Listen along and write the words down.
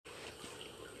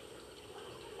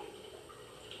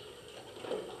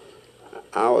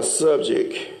Our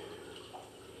subject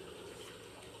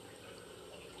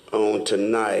on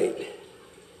tonight,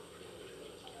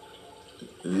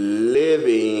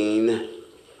 living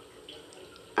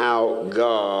out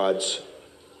God's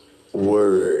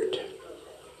word.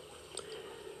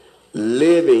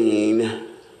 Living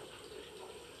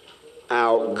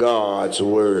out God's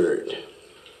word.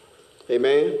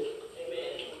 Amen? Amen.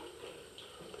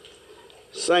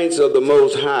 Saints of the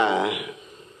Most High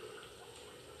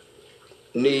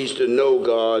needs to know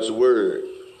God's word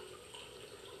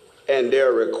and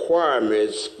their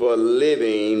requirements for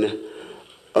living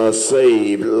a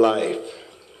saved life.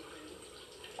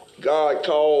 God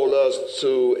called us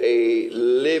to a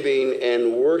living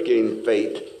and working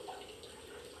faith,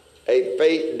 a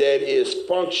faith that is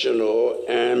functional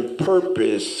and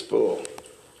purposeful.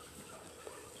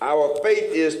 Our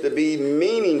faith is to be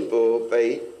meaningful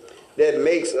faith that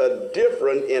makes a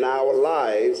difference in our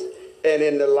lives and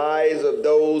in the lives of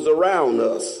those around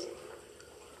us.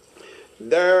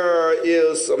 There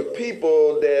is some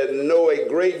people that know a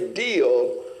great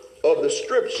deal of the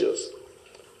scriptures,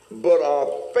 but are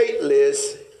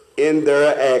faithless in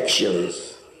their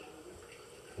actions.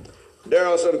 There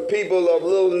are some people of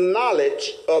little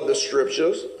knowledge of the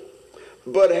scriptures,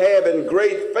 but having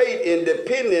great faith in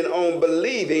depending on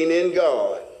believing in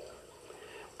God.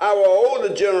 Our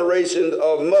older generations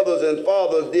of mothers and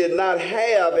fathers did not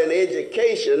have an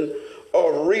education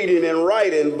of reading and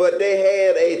writing, but they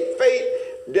had a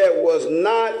faith that was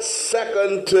not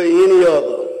second to any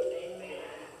other.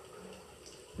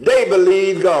 They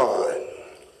believed God.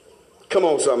 Come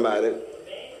on, somebody.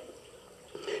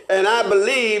 And I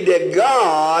believe that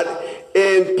God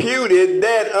imputed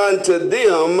that unto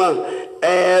them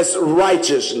as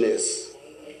righteousness.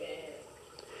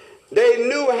 They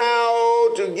knew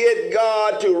how to get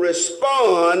God to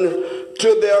respond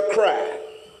to their cry.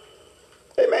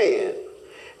 Amen.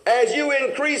 As you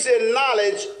increase in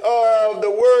knowledge of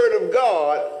the word of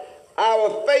God,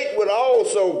 our faith would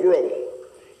also grow.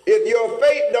 If your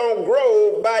faith don't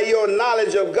grow by your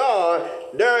knowledge of God,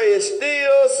 there is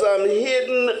still some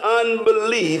hidden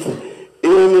unbelief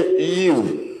in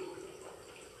you.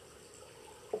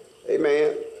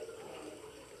 Amen.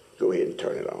 Go ahead and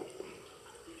turn it on.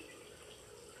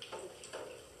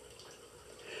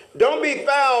 Don't be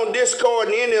found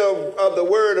discording any of the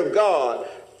word of God,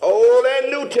 Old and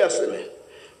New Testament,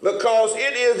 because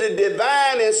it is a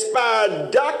divine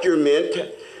inspired document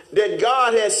that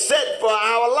God has set for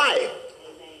our life.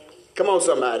 Come on,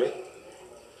 somebody.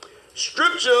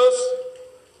 Scriptures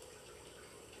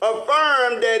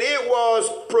affirm that it was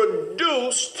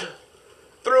produced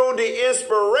through the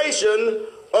inspiration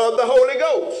of the Holy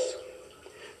Ghost.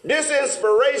 This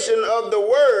inspiration of the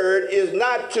word is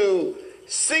not to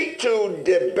seek to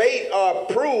debate or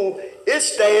prove. It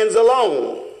stands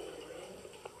alone.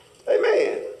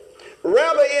 Amen.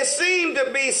 Rather, it seemed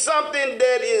to be something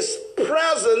that is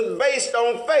present based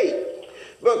on faith,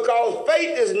 because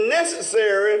faith is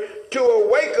necessary to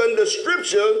awaken the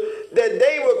scriptures that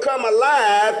they will come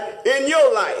alive in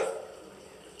your life.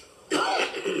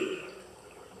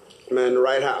 Man, in the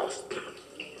right house.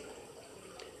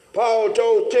 Paul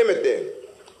told Timothy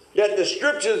that the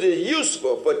scriptures is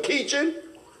useful for teaching,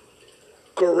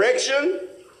 correction,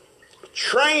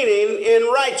 training in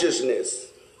righteousness.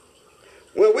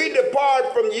 When we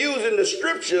depart from using the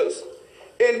scriptures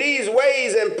in these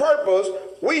ways and purpose,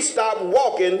 we stop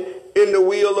walking in the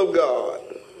will of God.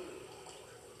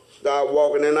 Start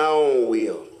walking in our own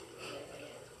will.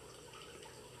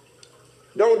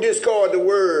 Don't discard the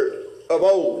word of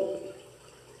old.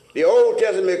 The Old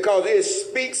Testament, because it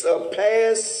speaks of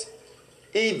past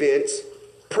events,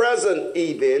 present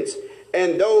events,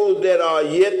 and those that are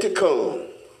yet to come.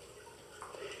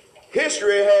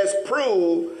 History has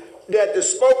proved that the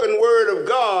spoken word of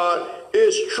God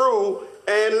is true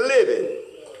and living.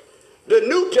 The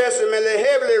New Testament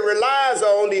heavily relies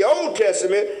on the Old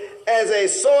Testament as a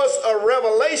source of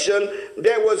revelation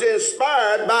that was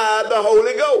inspired by the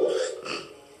Holy Ghost.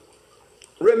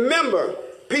 Remember,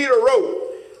 Peter wrote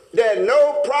that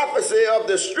no prophecy of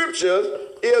the scriptures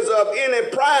is of any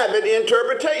private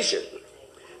interpretation.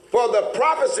 For the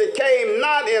prophecy came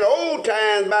not in old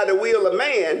times by the will of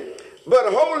man,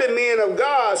 but holy men of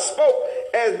God spoke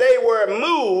as they were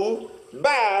moved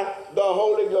by the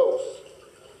Holy Ghost.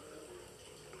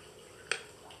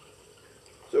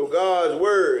 So God's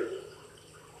word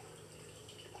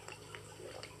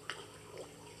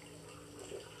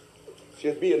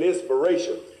should be an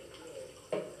inspiration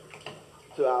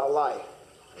to our life.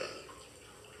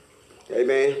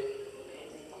 Amen.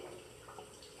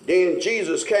 Then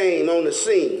Jesus came on the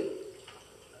scene,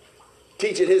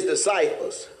 teaching his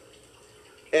disciples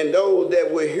and those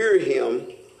that will hear him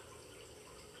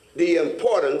the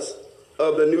importance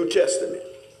of the New Testament.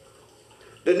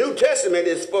 The New Testament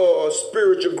is for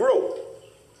spiritual growth,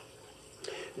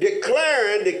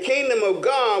 declaring the kingdom of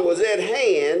God was at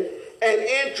hand and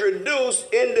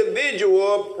introduced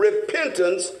individual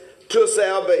repentance to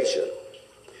salvation.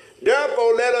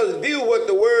 Therefore, let us view what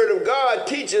the Word of God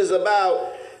teaches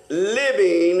about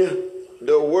living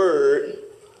the Word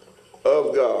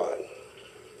of God.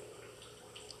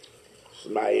 This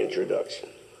is my introduction.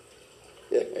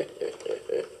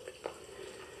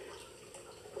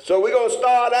 So we're going to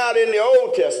start out in the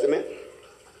Old Testament.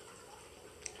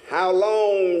 How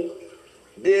long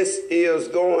this is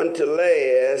going to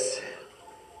last,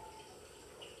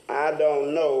 I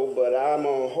don't know, but I'm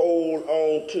going to hold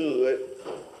on to it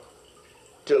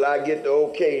till I get the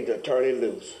okay to turn it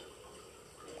loose.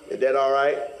 Is that all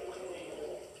right?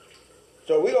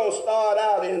 So we're going to start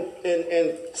out in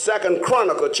 2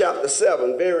 Chronicles chapter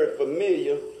 7, very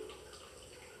familiar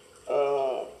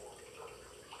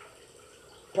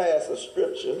passage of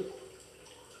scripture.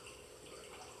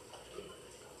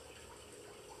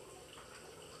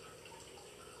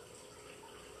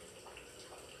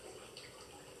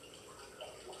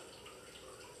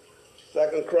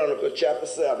 Second Chronicles chapter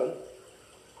 7,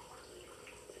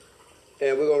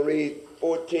 and we're going to read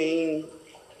 14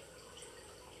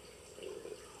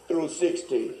 through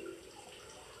 16.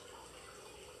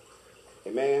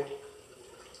 Amen.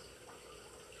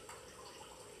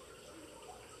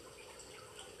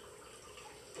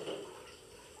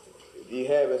 If you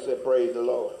have it, say praise the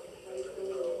Lord.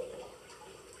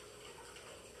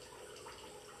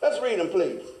 Let's read them,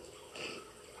 please.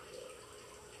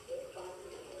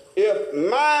 If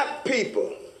my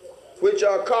people, which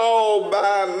are called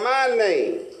by my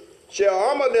name, shall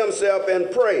humble themselves and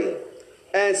pray,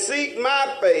 and seek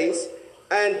my face,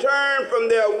 and turn from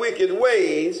their wicked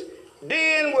ways,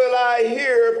 then will I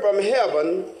hear from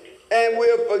heaven, and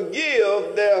will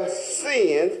forgive their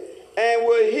sins, and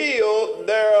will heal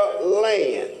their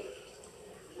land.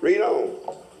 Read on.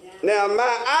 Now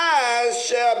my eyes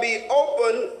shall be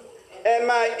open, and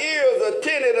my ears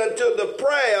attended unto the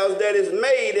prayers that is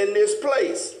made in this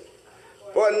place.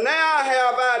 For now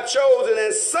have I chosen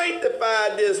and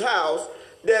sanctified this house,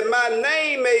 that my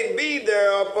name may be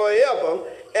there forever,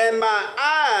 and my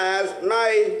eyes,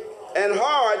 and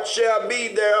heart shall be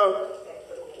there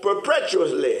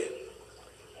perpetually.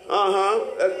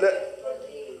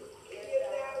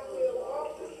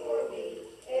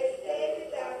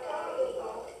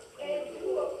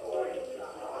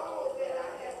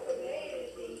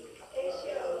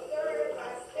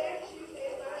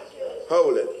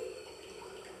 Hold it.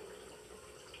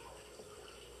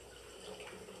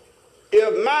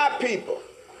 If my people,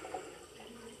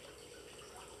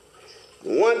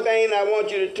 one thing I want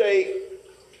you to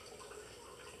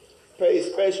pay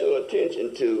special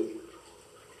attention to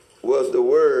was the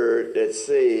word that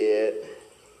said,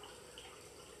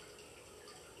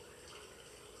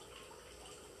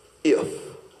 if.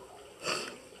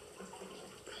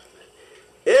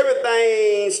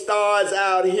 Everything starts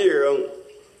out here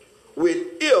with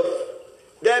if.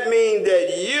 That means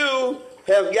that you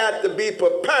have got to be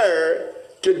prepared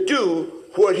to do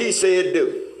what he said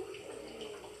do.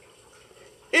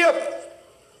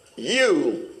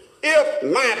 If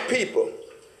my people,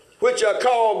 which are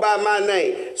called by my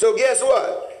name. So guess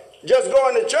what? Just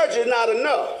going to church is not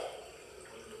enough.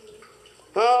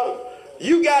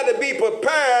 You got to be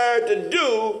prepared to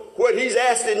do what he's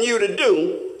asking you to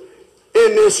do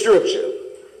in this scripture.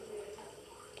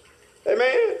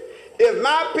 Amen? If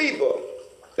my people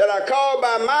that are called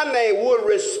by my name would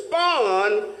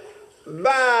respond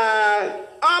by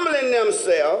humbling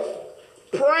themselves,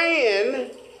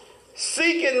 praying,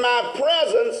 seeking my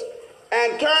presence,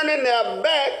 and turning their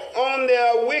back on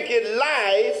their wicked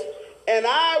lives, and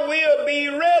I will be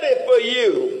ready for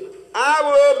you. I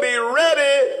will be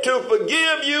ready to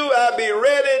forgive you. I'll be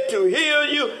ready to heal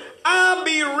you. I'll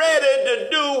be ready to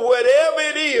do whatever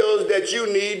it is that you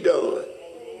need done.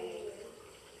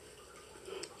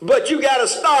 But you got to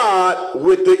start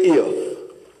with the if.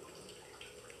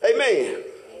 Amen.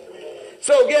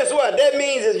 So guess what? That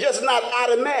means it's just not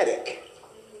automatic.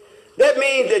 That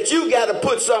means that you got to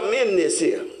put something in this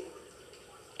here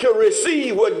to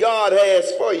receive what God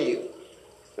has for you.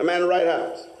 Am I in the right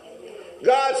house?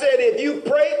 God said, if you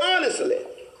pray honestly,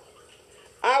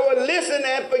 I will listen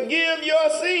and forgive your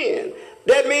sin.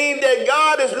 That means that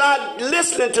God is not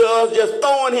listening to us, just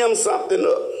throwing him something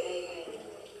up.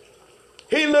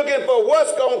 He's looking for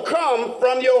what's going to come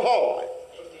from your heart.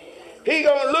 He's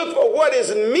going to look for what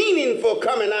is meaningful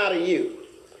coming out of you.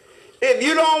 If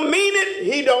you don't mean it,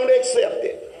 he don't accept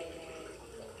it.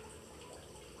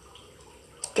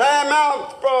 Time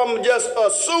out from just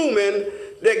assuming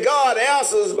that God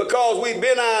answers because we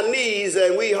bend our knees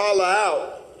and we holler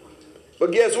out.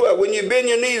 But guess what? When you bend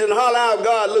your knees and holler out,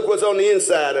 God, look what's on the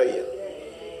inside of you.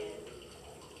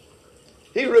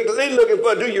 He's looking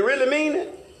for, do you really mean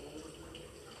it?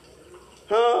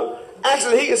 Huh?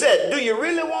 Actually, he said, do you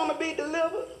really want to be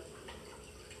delivered?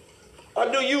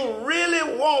 Or do you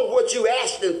really want what you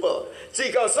asking for? See,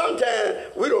 because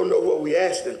sometimes we don't know what we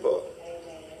asking for.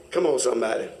 Come on,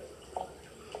 somebody.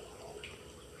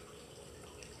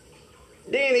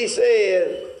 Then he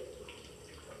said,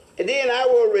 and then I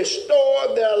will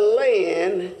restore their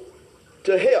land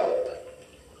to health.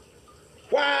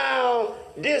 While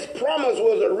this promise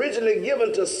was originally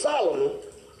given to Solomon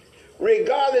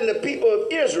regarding the people of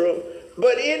Israel,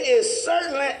 but it is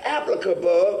certainly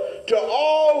applicable to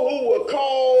all who will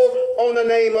call on the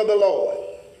name of the Lord,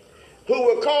 who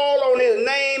will call on his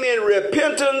name in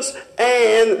repentance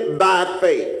and by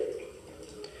faith.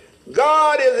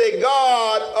 God is a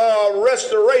God of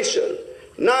restoration,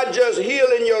 not just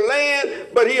healing your land,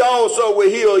 but he also will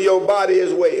heal your body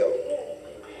as well.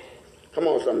 Come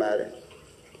on, somebody.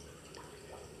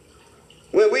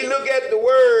 When we look at the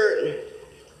word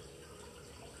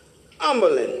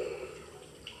humbling,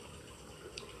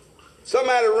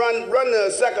 somebody run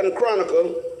the 2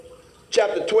 Chronicle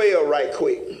chapter 12 right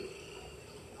quick.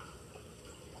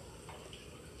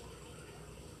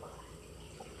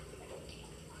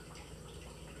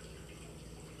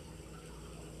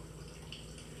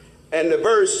 And the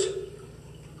verse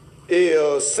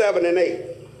is 7 and 8.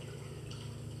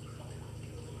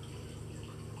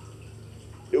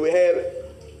 Do we have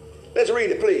it? Let's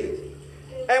read it, please.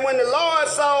 And when the Lord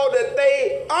saw that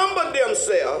they humbled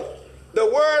themselves, the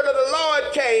word of the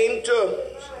Lord came to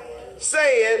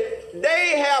saying,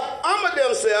 they have humbled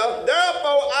themselves,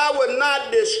 therefore I will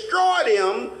not destroy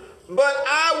them, but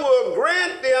I will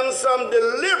grant them some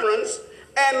deliverance,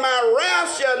 and my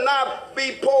wrath shall not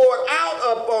be poured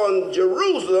out upon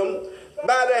Jerusalem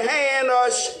by the hand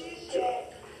of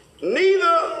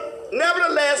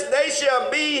nevertheless they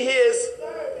shall be his,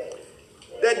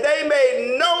 that they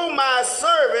may know my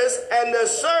service and the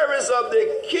service of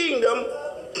the kingdom.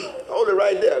 Hold it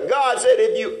right there. God said,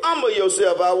 if you humble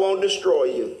yourself, I won't destroy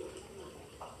you.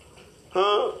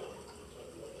 Huh?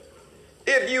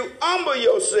 If you humble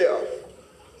yourself.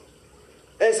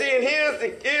 And see, and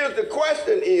here's the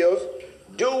question is,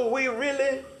 do we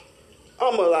really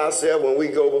humble ourselves when we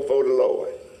go before the Lord?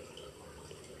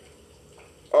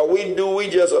 Or do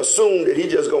we just assume that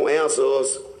he's just going to answer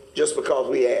us just because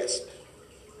we asked?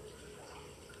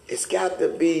 It's got to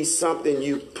be something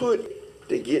you put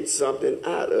to get something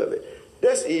out of it.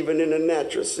 That's even in a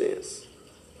natural sense.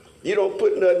 You don't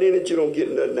put nothing in it, you don't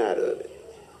get nothing out of it.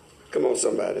 Come on,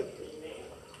 somebody.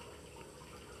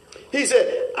 He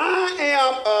said, I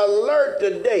am alert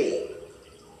today.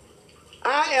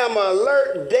 I am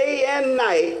alert day and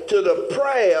night to the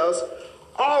prayers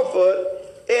offered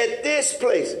at this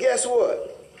place. Guess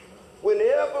what?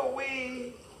 Whenever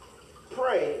we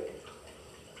pray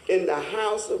in the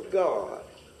house of God,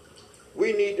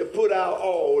 we need to put our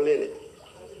all in it.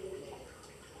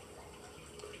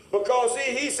 Because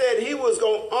see, he said he was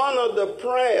going to honor the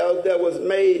prayer that was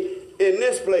made in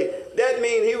this place. That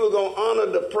means he was going to honor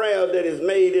the prayer that is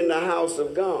made in the house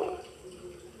of God.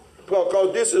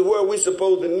 Because this is where we're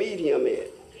supposed to meet him at.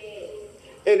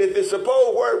 And if it's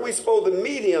supposed where we're supposed to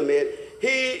meet him at, he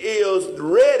is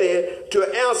ready to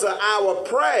answer our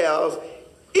prayers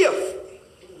if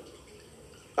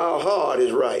our heart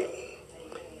is right.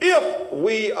 If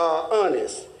we are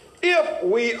honest. If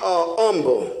we are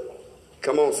humble.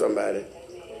 Come on, somebody.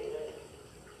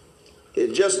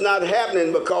 It's just not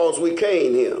happening because we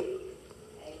came here.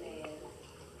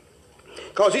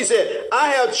 Because he said, I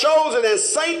have chosen and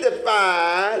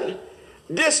sanctified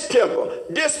this temple,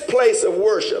 this place of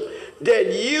worship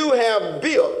that you have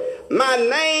built. My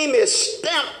name is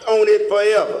stamped on it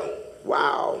forever.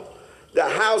 Wow. The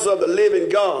house of the living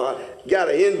God got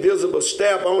an invisible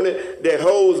stamp on it that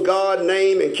holds God's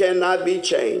name and cannot be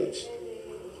changed.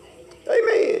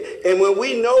 Amen. And when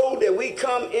we know that we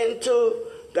come into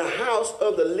the house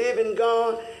of the living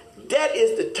God, that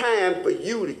is the time for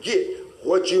you to get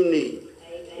what you need.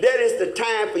 That is the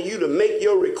time for you to make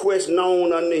your request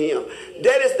known unto him.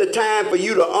 That is the time for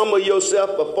you to humble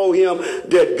yourself before him,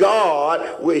 that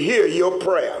God will hear your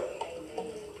prayer.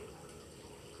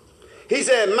 He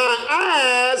said, my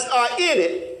eyes are in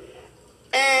it,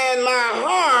 and my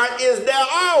heart is there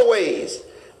always.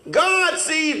 God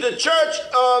sees the church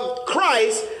of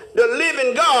Christ, the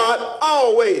living God,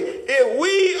 always. If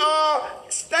we are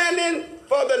standing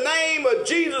for the name of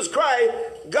Jesus Christ,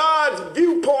 God's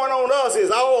viewpoint on us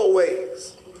is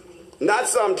always. Not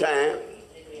sometime.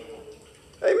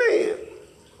 Amen.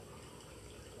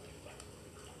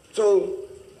 So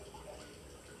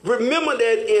remember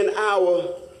that in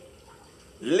our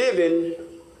living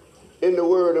in the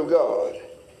Word of God.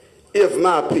 If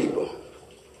my people.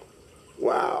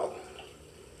 Wow.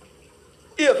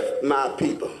 If my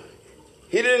people.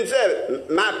 He didn't say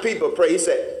my people pray. He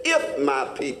said if my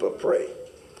people pray.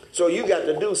 So you got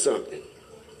to do something.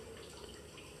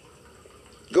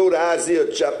 Go to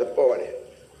Isaiah chapter 40.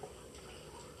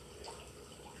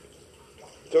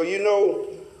 So you know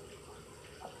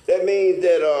that means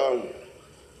that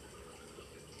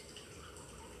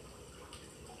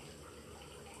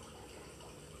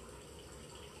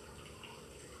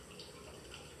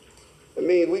it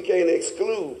means we can't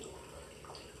exclude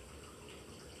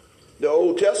the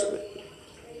Old Testament.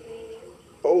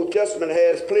 Old Testament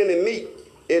has plenty of meat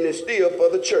in it still for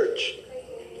the church.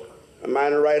 Am I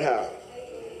in the right house?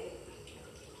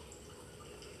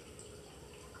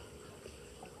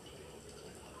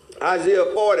 Isaiah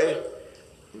 40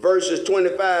 verses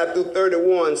 25 through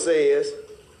 31 says,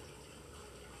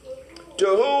 to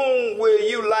whom will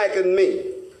you liken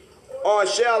me? Or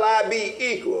shall I be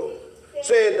equal?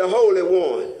 Said the Holy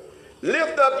One.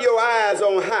 Lift up your eyes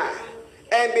on high,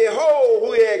 and behold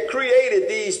who had created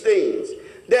these things,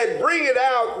 that bringeth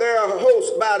out their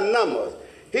hosts by numbers.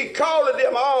 He calleth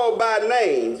them all by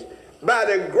names, by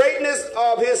the greatness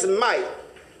of his might.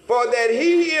 For that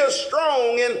he is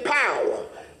strong in power,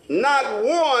 not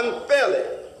one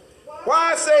faileth.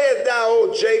 Why sayest thou,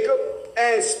 O Jacob,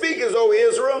 and speakest, O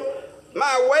Israel,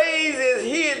 my ways is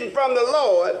hidden from the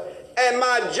Lord, and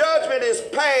my judgment is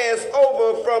passed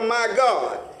over from my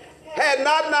God. Had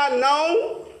not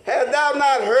known, hast thou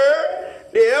not heard,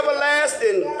 the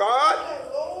everlasting God,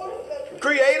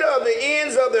 creator of the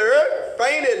ends of the earth,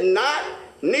 fainted not,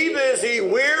 neither is he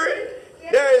weary.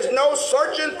 There is no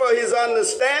searching for his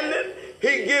understanding.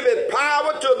 He giveth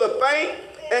power to the faint,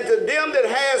 and to them that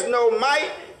has no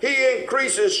might, he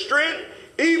increases strength.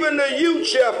 Even the youth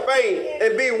shall faint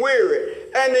and be weary,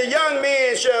 and the young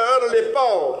men shall utterly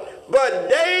fall. But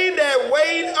they that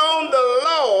wait on the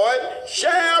Lord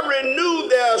shall renew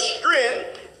their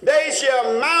strength. They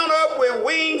shall mount up with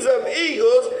wings of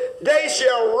eagles. They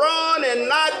shall run and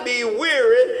not be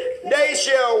weary. They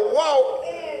shall walk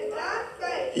and not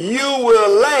faint. You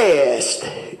will last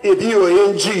if you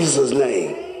are in Jesus'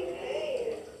 name.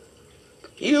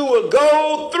 You will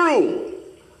go through.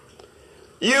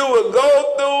 You will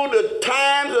go through the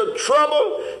times of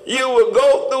trouble. You will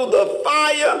go through the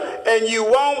fire and you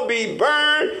won't be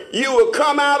burned. You will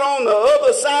come out on the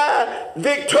other side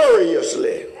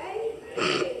victoriously.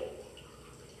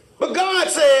 But God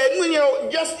said,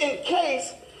 just in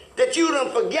case that you done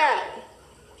forgot,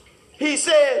 he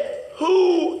said,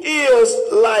 who is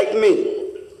like me?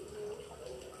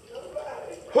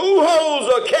 Who holds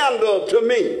a candle to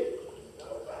me?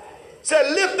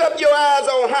 Said, lift up your eyes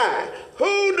on high.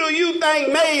 Who do you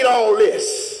think made all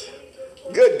this?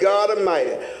 Good God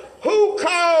Almighty. Who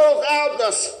calls out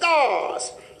the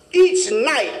stars each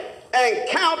night and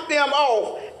count them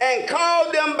off and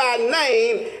call them by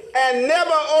name and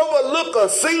never overlook a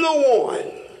single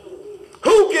one?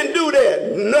 Who can do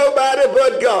that? Nobody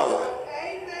but God.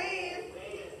 Amen.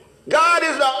 God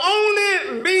is the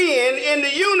only being in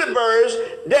the universe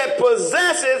that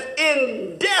possesses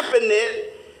indefinite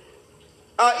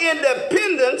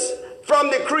independence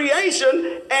from the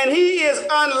creation, and he is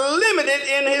unlimited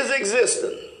in his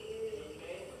existence.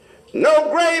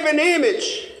 No graven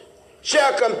image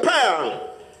shall compare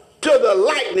to the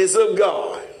likeness of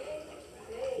God.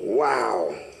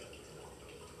 Wow.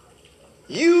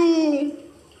 You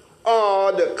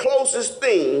are the closest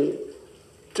thing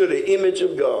to the image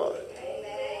of God.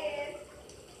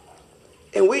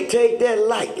 And we take that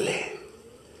lightly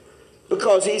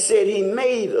because he said he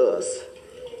made us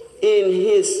in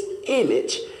his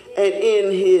image and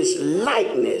in his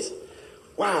likeness.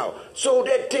 Wow. So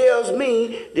that tells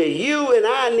me that you and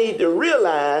I need to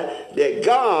realize that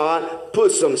God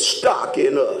put some stock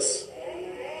in us.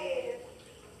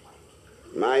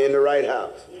 Am I in the right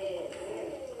house?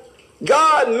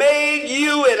 God made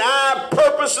you and I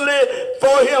purposely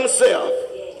for himself.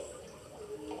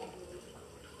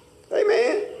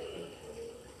 Amen.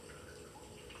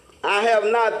 I have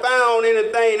not found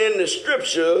anything in the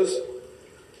scriptures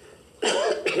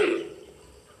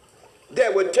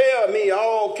that would tell me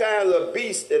all kinds of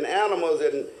beasts and animals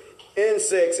and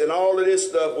insects and all of this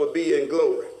stuff would be in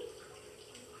glory.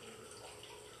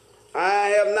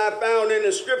 I have not found in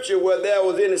the scripture where there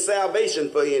was any salvation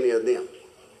for any of them.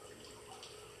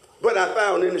 But I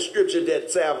found in the scripture that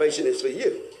salvation is for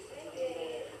you.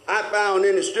 I found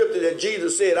in the scripture that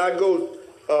Jesus said, I go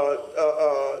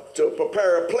to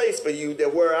prepare a place for you,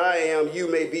 that where I am, you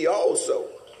may be also.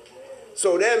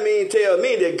 So that means, tell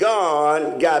me that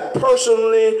God got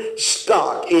personally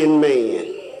stock in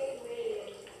man.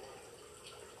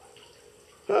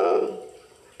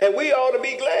 And we ought to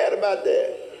be glad about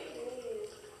that.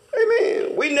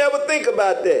 Amen. We never think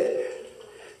about that.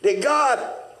 That God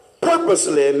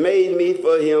purposely made me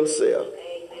for himself.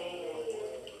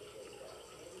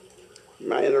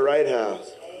 Am I in the right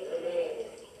house?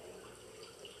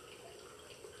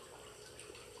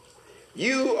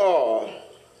 You are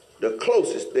the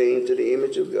closest thing to the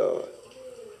image of God.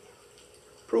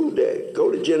 Prove that.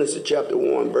 Go to Genesis chapter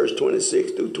 1, verse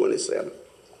 26 through 27.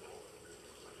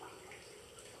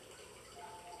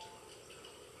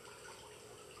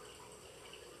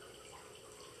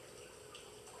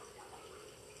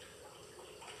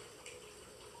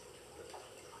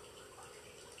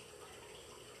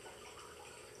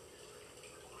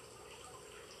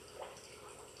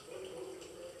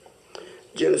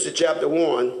 Genesis chapter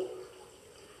 1,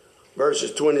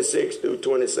 verses 26 through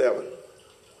 27.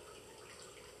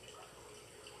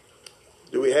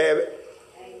 Do we have it?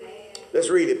 Amen. Let's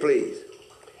read it, please.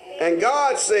 And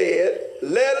God said,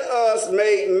 let us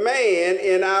make man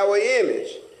in our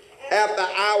image, after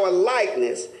our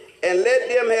likeness, and let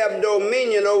them have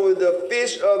dominion over the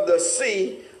fish of the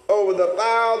sea, over the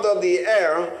fowls of the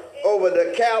air, over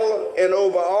the cattle, and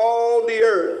over all the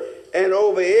earth, and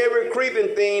over every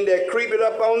creeping thing that creepeth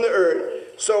up on the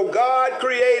earth. So God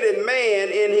created man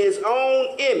in his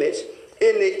own image.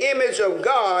 In the image of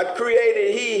God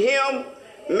created he him,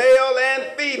 male and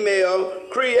female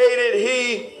created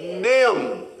he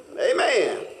them.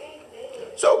 Amen.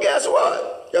 So guess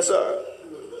what? Yes, sir.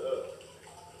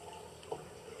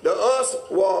 The us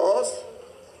was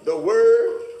the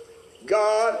Word,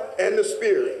 God, and the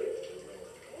Spirit.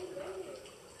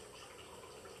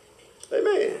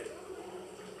 Amen.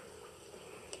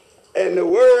 And the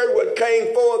word what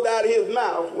came forth out of his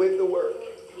mouth with the word.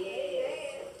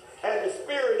 Yes. And the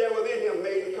spirit that was in him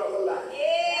made him come alive.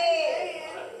 Yes.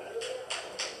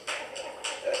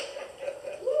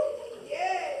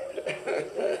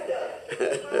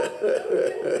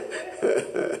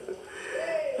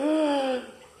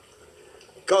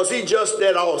 Because he just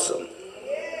that awesome.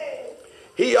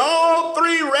 He all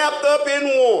three wrapped up in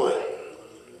one.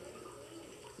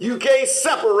 You can't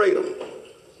separate them.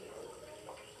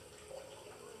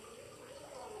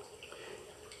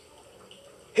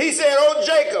 He said, oh,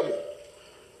 Jacob,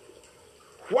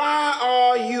 why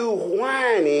are you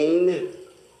whining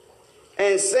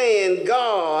and saying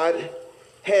God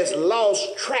has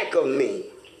lost track of me?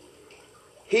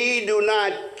 He do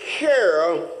not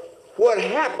care what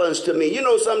happens to me. You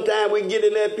know, sometimes we get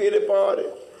in that pity party,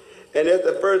 and that's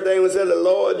the first thing we say, the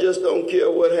Lord just don't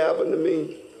care what happened to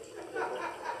me.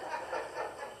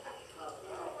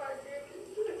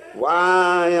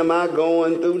 Why am I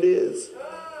going through this?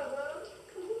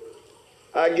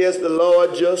 I guess the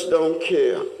Lord just don't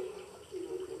care.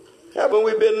 Haven't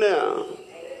we been there?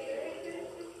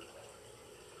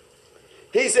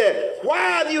 He said,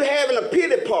 why are you having a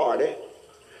pity party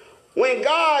when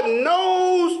God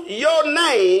knows your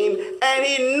name and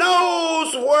he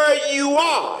knows where you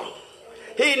are?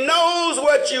 He knows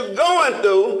what you're going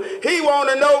through. He want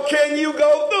to know, can you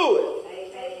go through it?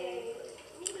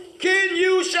 Can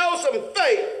you show some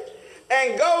faith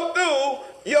and go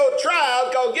through your trials?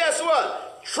 Because guess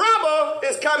what? Trouble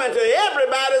is coming to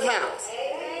everybody's house.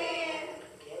 Amen.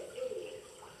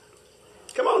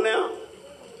 Come on now.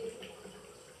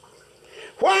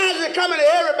 Why is it coming to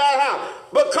everybody's house?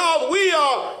 Because we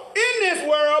are in this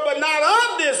world, but not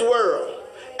of this world.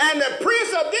 And the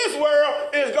prince of this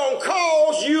world is going to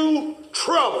cause you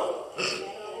trouble.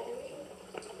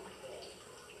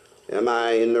 Am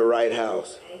I in the right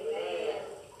house?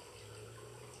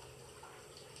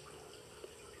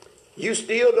 You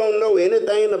still don't know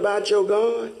anything about your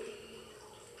God?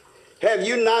 Have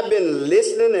you not been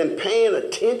listening and paying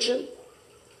attention?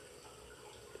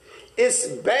 It's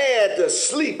bad to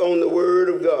sleep on the word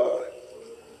of God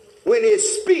when it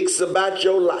speaks about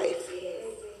your life.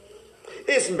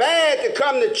 It's bad to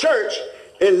come to church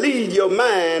and leave your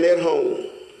mind at home.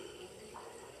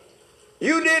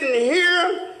 You didn't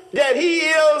hear that he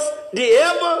is the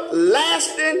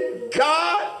everlasting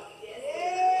God?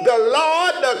 The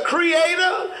Lord, the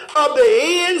creator of the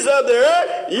ends of the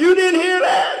earth. You didn't hear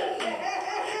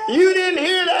that? You didn't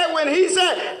hear that when he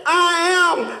said, I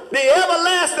am the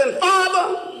everlasting Father,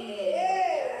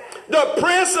 the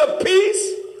Prince of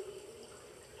Peace?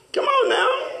 Come on now.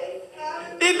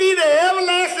 If he's the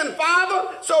everlasting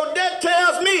Father, so that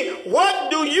tells me,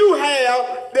 what do you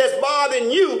have that's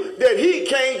bothering you that he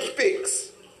can't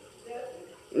fix?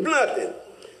 Nothing.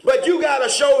 But you got to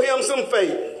show him some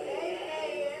faith.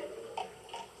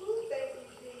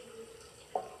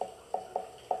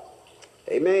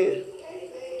 Amen.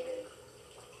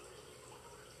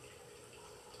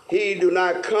 He do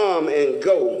not come and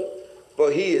go, for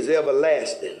he is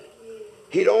everlasting.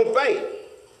 He don't faint,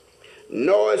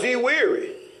 nor is he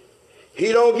weary.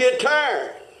 He don't get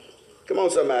tired. Come on,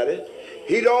 somebody.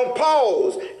 He don't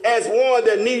pause as one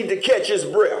that needs to catch his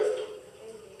breath.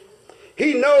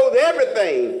 He knows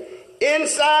everything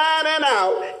inside and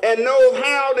out and knows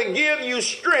how to give you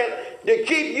strength to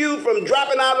keep you from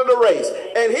dropping out of the race.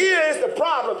 And here is the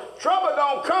problem. Trouble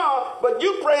gonna come, but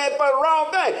you praying for the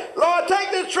wrong thing. Lord, take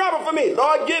this trouble from me.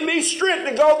 Lord, give me strength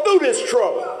to go through this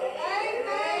trouble.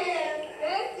 Amen.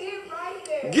 That's it right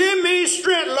there. Give me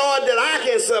strength, Lord, that I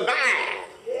can survive.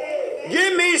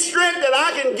 Give me strength that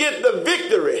I can get the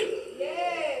victory.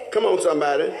 Come on,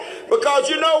 somebody. Because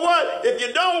you know what? If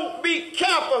you don't be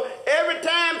careful, every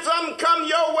time something come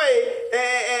your way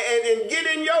and get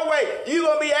in your way, you're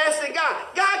going to be asking God,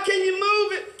 God, can you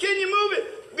move it? Can you move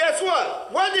it? Guess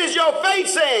what? What is your faith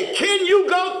saying? Can you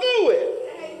go through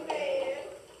it? Amen.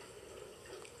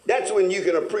 That's when you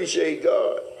can appreciate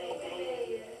God.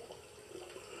 Amen.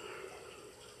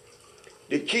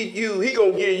 To keep you, he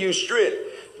going to give you strength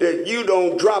that you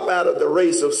don't drop out of the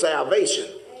race of salvation.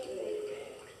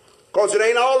 Because it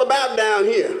ain't all about down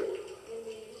here.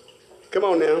 Come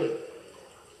on now.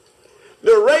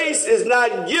 The race is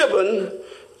not given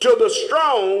to the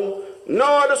strong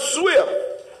nor the swift,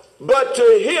 but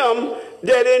to him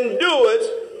that endures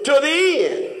to the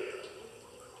end.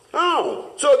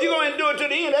 Oh, so if you're going to endure to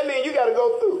the end, that means you got to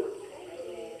go through.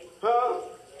 Huh?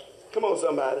 Come on,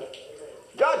 somebody.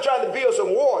 God trying to build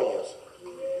some warriors.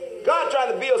 God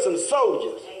trying to build some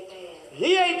soldiers.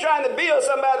 He ain't trying to build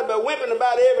somebody but whipping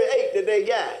about every ache that they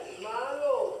got. My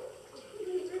Lord.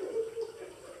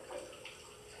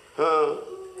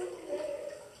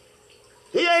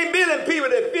 He ain't building people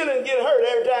that feeling get hurt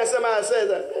every time somebody says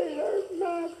that. They hurt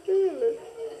my feelings.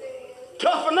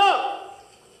 Toughen up.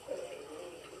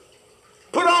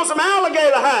 Put on some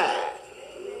alligator hide.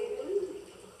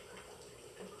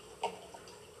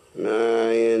 Am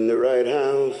I in the right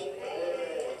house?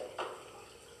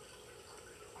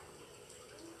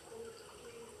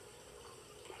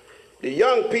 The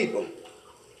young people,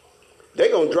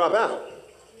 they're going to drop out.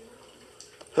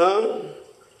 Huh?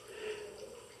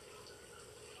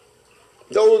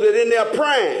 Those that in their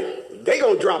prime, they're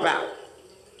going to drop out.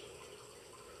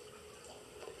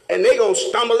 And they're going to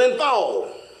stumble and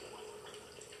fall.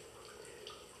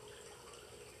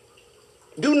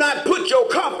 Do not put your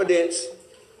confidence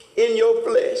in your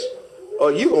flesh,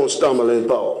 or you're going to stumble and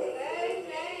fall.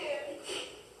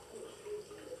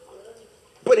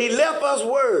 But he left us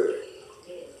word.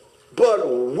 But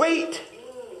wait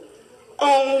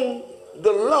on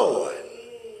the Lord.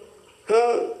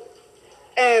 Huh?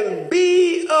 And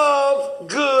be of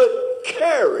good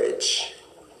courage.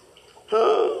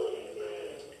 Huh?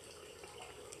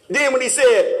 Then when he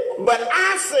said, but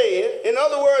I said, in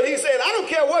other words, he said, I don't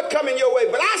care what coming your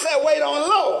way, but I said, wait on the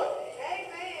Lord.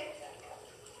 Amen.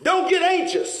 Don't get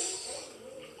anxious.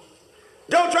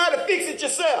 Don't try to fix it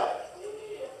yourself.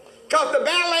 Because the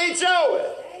battle ain't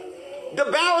yours. The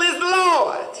battle is the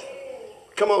Lord.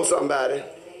 Come on, somebody.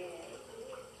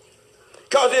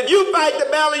 Because if you fight the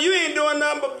battle, you ain't doing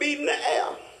nothing but beating the air.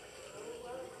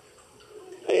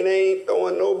 And they ain't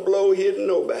throwing no blow hitting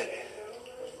nobody.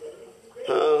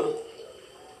 Huh?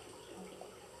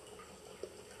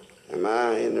 Am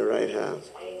I in the right house?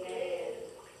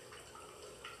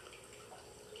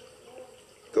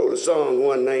 Go to Psalm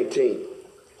 119.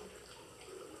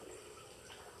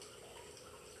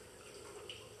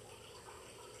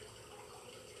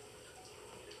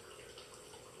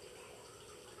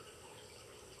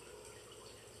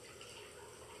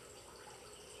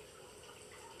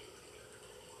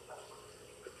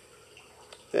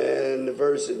 And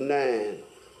verse 9.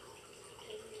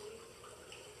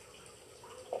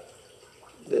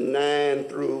 The 9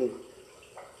 through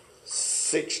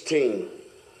 16.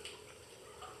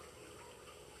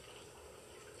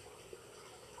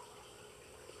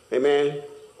 Amen.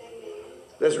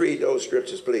 Let's read those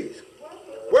scriptures, please.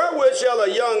 Wherewith shall a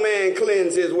young man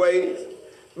cleanse his ways?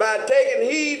 By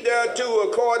taking heed thereto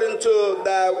according to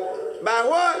thy, by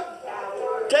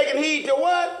what? Taking heed to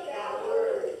what?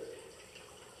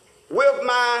 With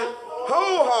my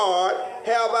whole heart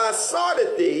have I sought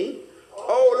thee.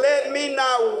 Oh, let me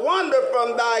not wander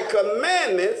from thy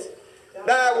commandments.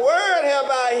 Thy word have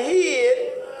I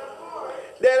hid,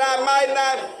 that I might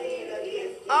not.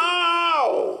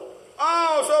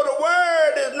 So the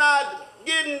word is not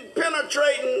getting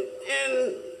penetrating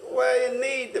in where it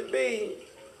needs to be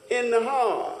in the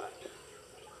heart.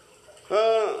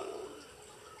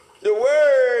 The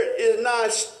word is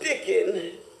not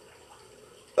sticking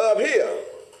up here.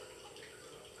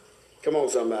 Come on,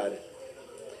 somebody.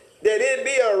 That it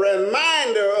be a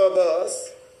reminder of us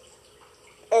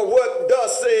of what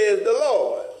thus says the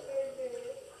Lord.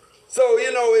 So,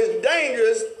 it's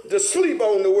dangerous to sleep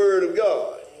on the word of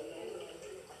God.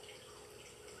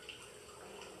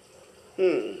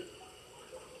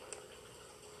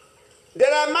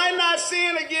 That I might not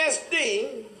sin against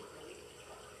thee.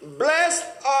 Blessed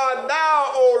art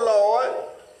thou, O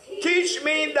Lord. Teach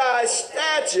me thy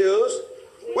statutes.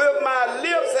 With my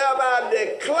lips have I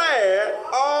declared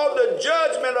all the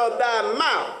judgment of thy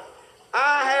mouth.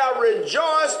 I have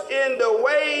rejoiced in the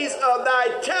ways of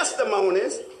thy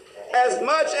testimonies, as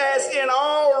much as in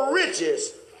all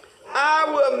riches. I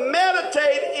will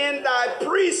meditate in thy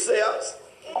precepts,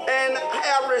 and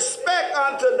have respect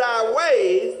unto thy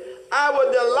ways. I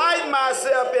will delight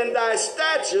myself in thy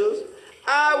statutes.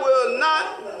 I will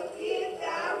not.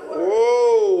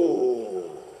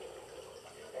 Whoa.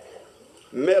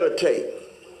 Meditate.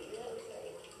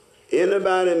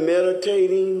 Anybody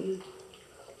meditating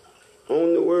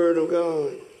on the word of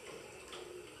God?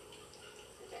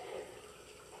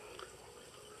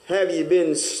 Have you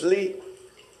been asleep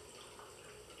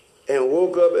and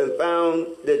woke up and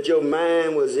found that your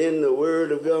mind was in the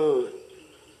word of God?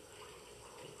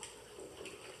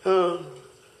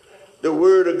 The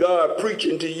word of God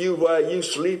preaching to you while you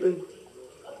sleeping?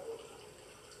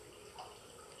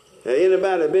 Have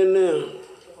anybody been there?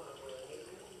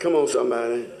 Come on,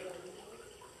 somebody.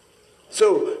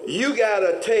 So you got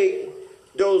to take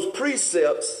those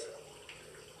precepts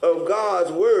of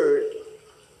God's word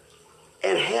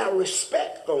and have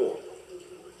respect for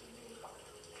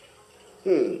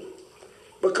them.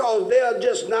 Because they're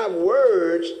just not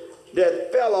words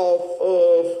that fell off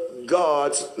of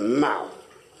God's mouth.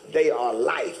 They are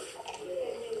life.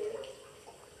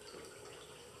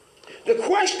 The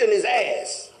question is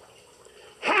asked,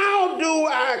 how do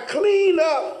I clean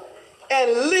up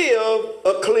and live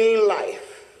a clean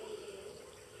life?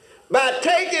 By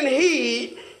taking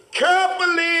heed,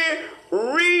 carefully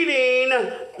reading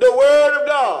the word of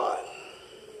God.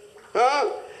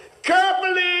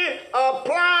 Carefully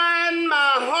applying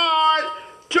my heart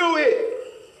to it.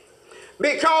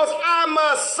 Because I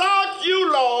must sought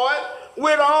you, Lord,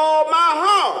 with all my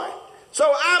heart. So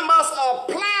I must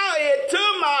apply it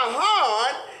to my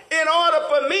heart in order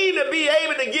for me to be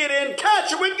able to get in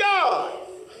touch with God.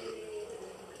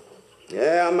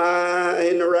 Am I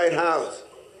in the right house?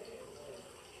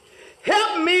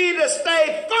 Help me to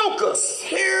stay focused.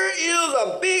 Here is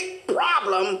a big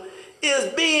problem, is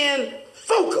being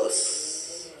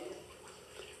focused.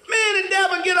 Man, the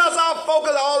devil get us off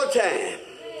focus all the time.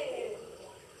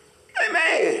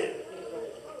 Amen.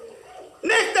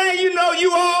 Next thing you know,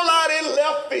 you all out in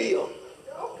left field.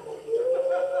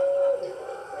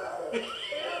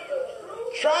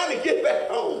 Trying to get back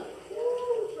home.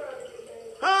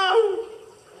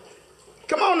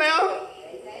 Come on now.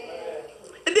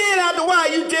 And then after a while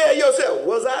you tell yourself,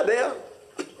 was I there?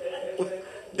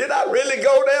 Did I really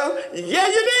go there? Yeah,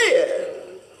 you did.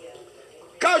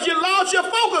 Because you lost your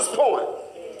focus point.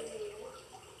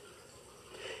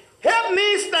 Help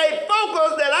me stay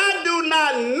focused that I do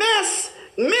not miss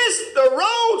the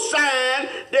road sign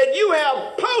that you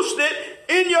have posted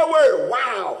in your word.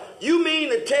 Wow, you mean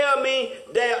to tell me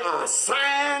there are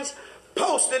signs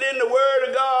posted in the word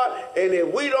of God, and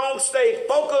if we don't stay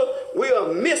focused,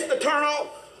 we'll miss the turnoff?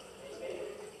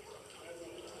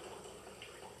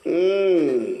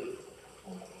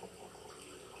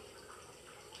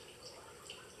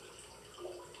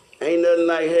 Ain't nothing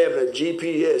like having a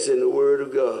GPS in the word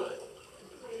of God.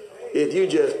 If you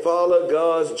just follow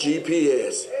God's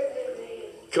GPS,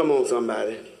 come on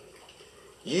somebody,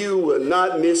 you will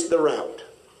not miss the route.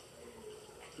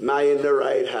 Am I in the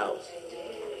right house?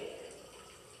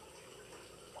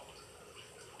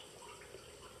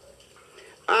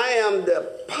 I am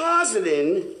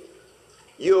depositing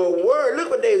your word. Look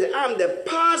what they say. I'm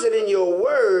depositing your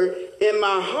word in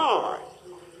my heart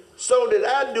so that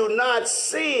I do not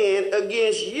sin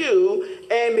against you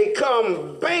and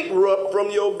become bankrupt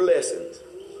from your blessings.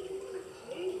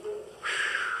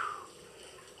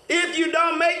 If you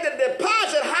don't make the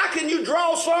deposit, how can you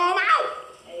draw some out?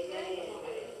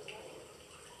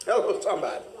 Hello,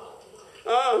 somebody.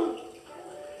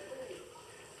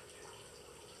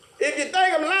 If you think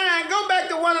I'm lying, go back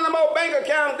to one of them old bank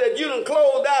accounts that you done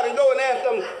closed out and go and ask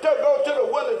them to go to the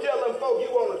window and tell them folks you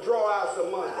want to draw out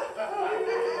some money.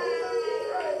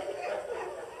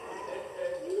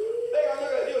 They're going to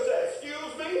look at you and say,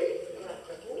 excuse me?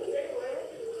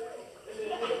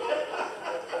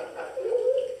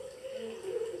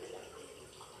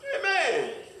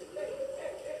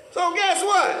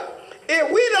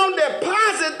 if we don't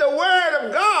deposit the word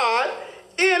of God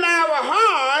in our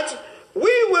hearts,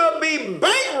 we will be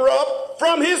bankrupt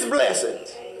from his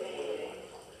blessings.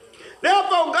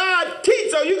 Therefore, God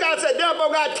teach. So you got to say,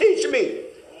 therefore, God teach me.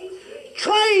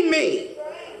 Train me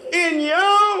in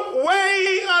your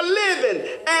way of living.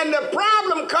 And the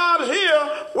problem comes here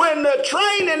when the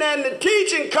training and the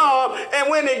teaching come, and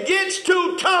when it gets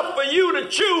too tough for you to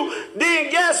chew, then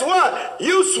guess what?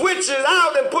 You switch it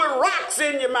out and put rocks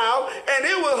in your mouth, and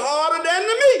it was harder than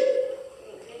the meat.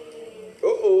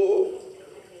 Uh-oh.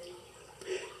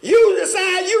 You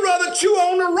decide you'd rather chew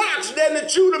on the rocks than to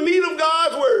chew the meat of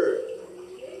God's word.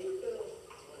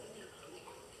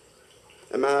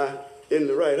 Am I in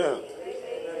the right house?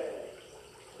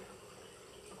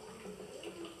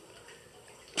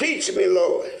 Teach me,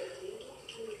 Lord.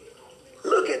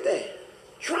 Look at that.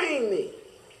 Train me.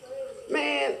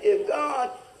 Man,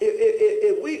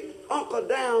 if we hunker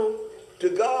down to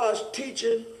God's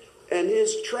teaching and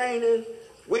his training,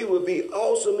 we would be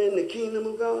awesome in the kingdom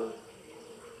of God.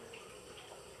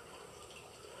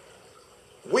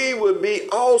 We would be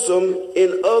awesome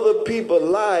in other people's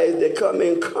lives that come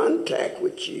in contact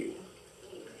with you.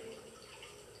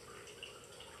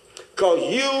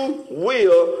 Because you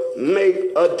will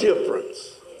make a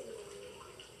difference.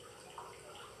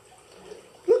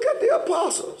 Look at the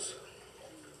apostles.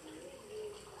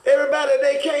 Everybody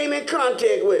they came in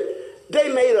contact with,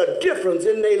 they made a difference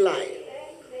in their life.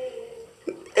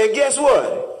 And guess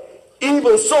what?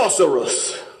 Even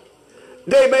sorcerers,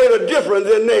 they made a difference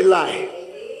in their life.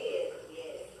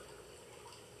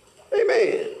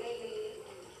 Amen.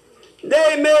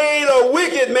 They made a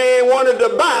wicked man wanted to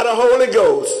buy the Holy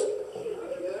Ghost.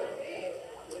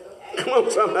 Come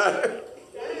on, somebody.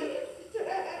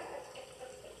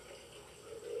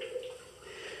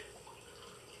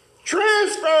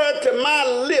 Transfer to my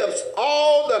lips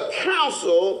all the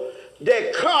counsel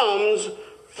that comes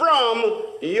from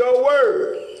your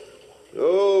word.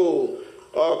 Oh,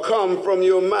 or come from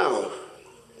your mouth.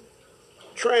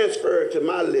 Transfer it to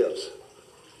my lips.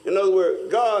 In other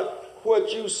words, God,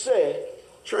 what you say,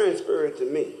 transfer it to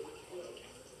me.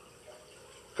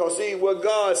 Because see, what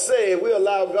God said, we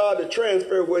allow God to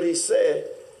transfer what he said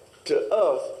to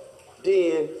us,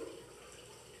 then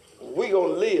we're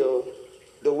going to live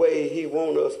the way he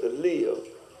wants us to live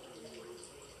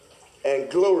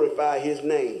and glorify his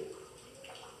name.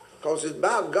 Because it's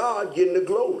about God getting the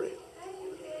glory.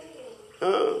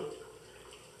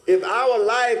 If our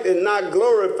life is not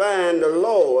glorifying the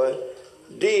Lord,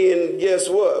 then guess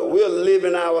what? We're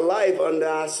living our life under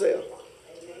ourselves.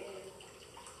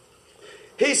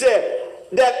 He said,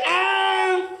 that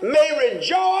I may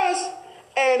rejoice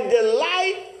and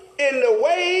delight in the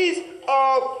ways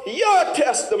of your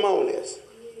testimonies.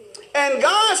 And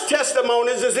God's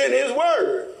testimonies is in his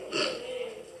word.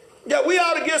 That we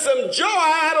ought to get some joy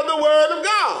out of the word of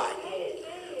God.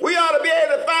 We ought to be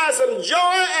able to find some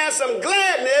joy and some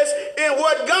gladness in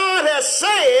what God has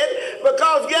said,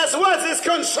 because guess what? It's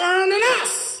concerning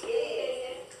us.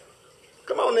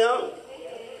 Come on now.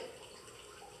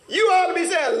 You ought to be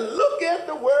saying, look at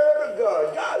the word of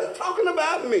God. God is talking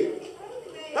about me.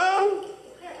 Huh?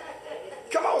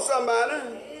 Come on, somebody.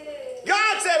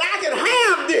 God said, I can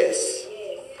have this.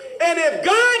 And if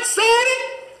God said it,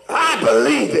 I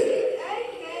believe it.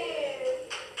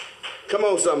 Come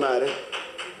on, somebody.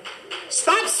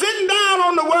 Stop sitting down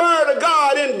on the word of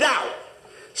God in doubt.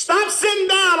 Stop sitting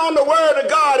down on the word of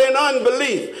God in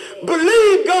unbelief.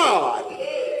 Believe God.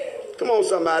 Come on,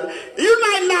 somebody. You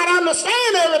might not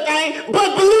understand everything,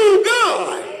 but believe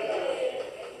God.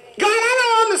 God, I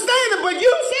don't understand it, but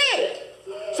you said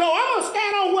it. So I'm going to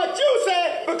stand on what you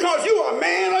said, because you are a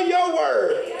man of your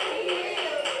word.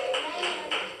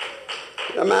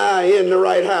 Am I in the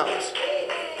right house?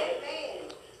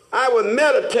 I will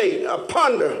meditate or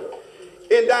ponder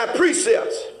in thy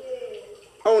precepts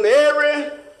on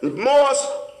every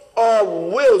morsel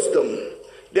of wisdom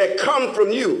that come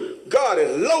from you. God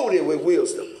is loaded with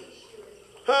wisdom.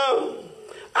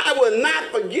 I will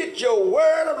not forget your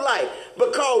word of life,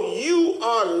 because you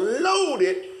are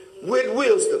loaded with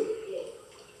wisdom.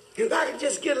 If I can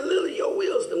just get a little of your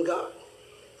wisdom, God,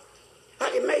 I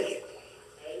can make it.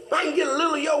 If I can get a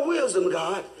little of your wisdom,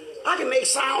 God, I can make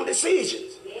sound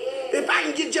decisions. If I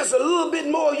can get just a little bit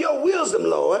more of your wisdom,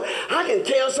 Lord, I can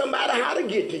tell somebody how to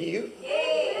get to you.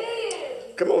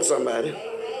 Come on, somebody.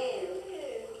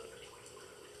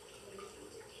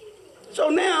 So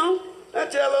now,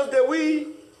 that tells us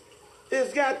that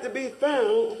it's got to be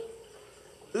found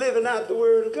living out the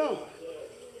word of God.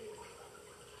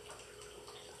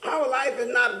 Our life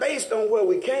is not based on where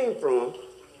we came from.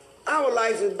 Our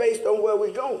life is based on where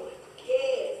we're going.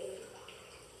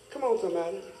 Come Come on,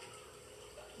 somebody.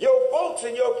 Your folks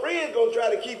and your friends going to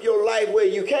try to keep your life where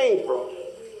you came from.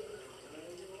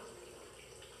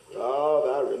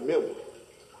 Oh, I remember.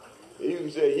 You can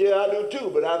say, yeah, I do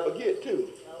too, but I forget too.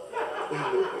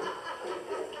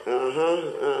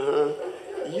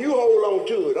 You hold on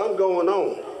to it. I'm going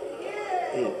on.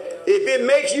 If it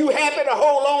makes you happy to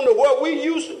hold on to what we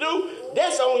used to do,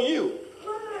 that's on you.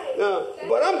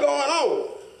 But I'm going on.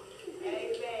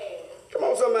 Come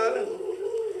on, somebody.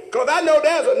 Because I know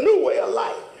there's a new way of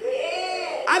life.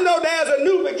 I know there's a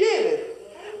new beginning.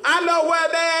 I know where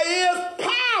there is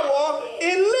power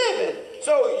in living.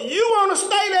 So you want to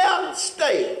stay there,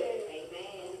 stay.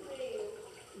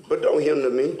 But don't hinder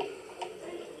me.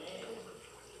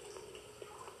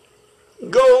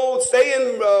 Go, stay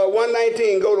in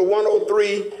 119, go to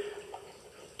 103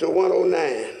 to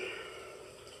 109.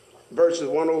 Verses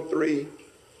 103.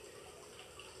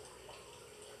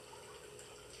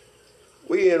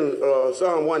 We in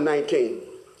Psalm 119.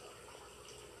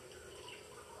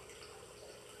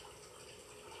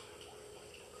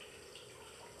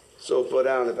 So far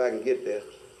down if I can get there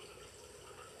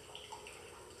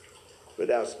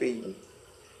without speeding.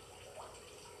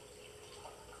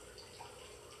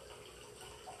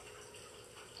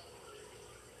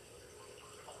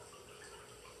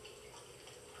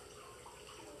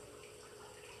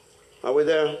 Are we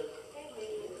there?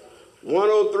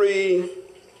 103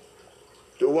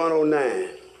 to 109.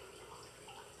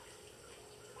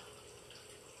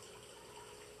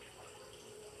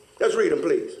 Let's read them,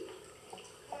 please.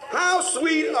 How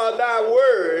sweet are thy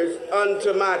words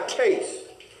unto my taste,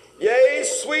 yea,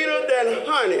 sweeter than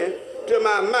honey to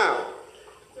my mouth.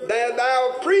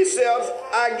 Thy precepts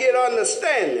I get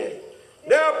understanding.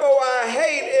 Therefore I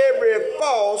hate every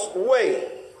false way.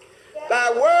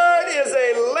 Thy word is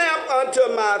a lamp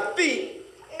unto my feet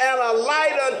and a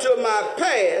light unto my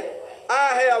path.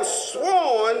 I have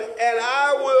sworn and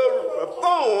I will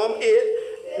perform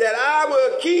it, that I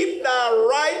will keep thy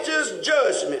righteous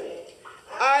judgment.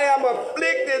 I am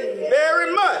afflicted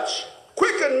very much.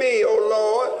 Quicken me, O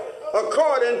Lord,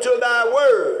 according to thy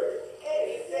word.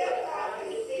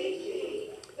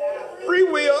 Free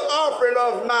will offering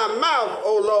of my mouth,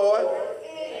 O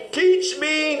Lord. Teach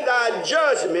me thy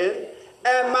judgment,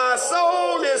 and my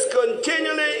soul is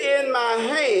continually in my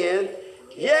hand,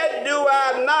 yet do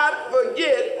I not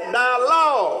forget thy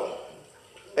law.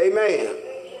 Amen.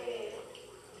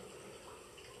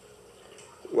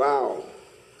 Wow.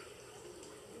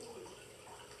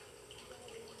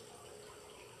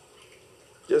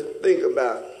 Just think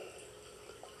about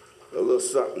a little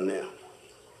something now.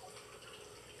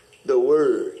 The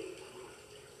word.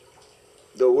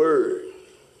 The word.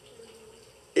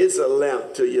 It's a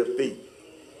lamp to your feet.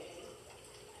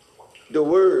 The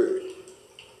word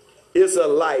is a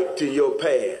light to your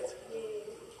path.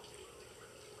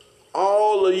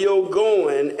 All of your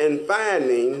going and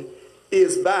finding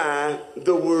is by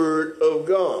the word of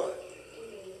God.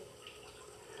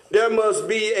 There must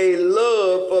be a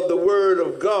love for the word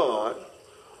of God,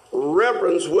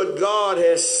 reverence what God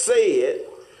has said,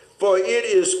 for it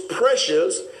is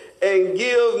precious, and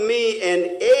give me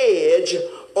an edge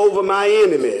over my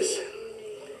enemies.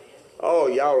 Oh,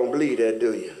 y'all don't believe that,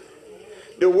 do you?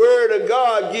 The word of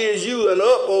God gives you an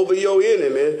up over your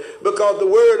enemy, because the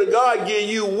word of God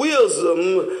gives you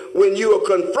wisdom when you are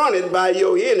confronted by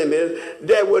your enemies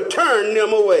that will turn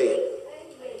them away.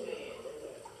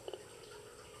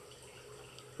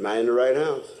 Am I in the right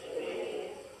house?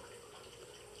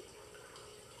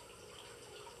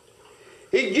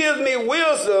 He gives me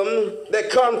wisdom that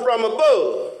comes from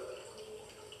above.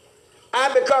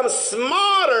 I become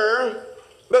smarter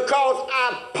because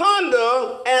I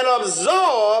ponder and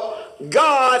absorb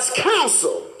God's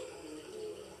counsel.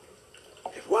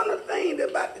 One of the things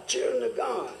about the children of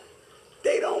God,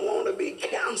 they don't want to be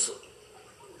counseled.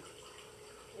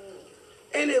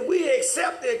 And if we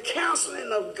accept the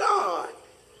counseling of God,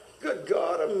 good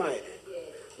God Almighty,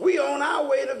 we on our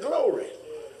way to glory.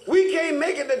 We can't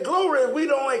make it to glory if we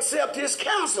don't accept his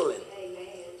counseling.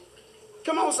 Amen.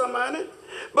 Come on, somebody.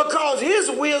 Because his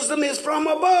wisdom is from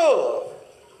above.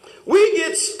 We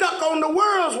get stuck on the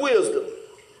world's wisdom.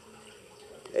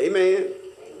 Amen.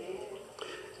 Amen.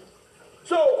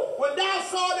 So, without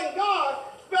sorting God,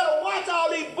 you better watch all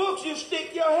these books you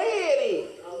stick your head in.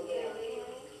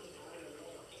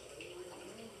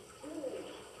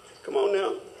 Come on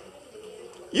now.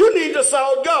 You need to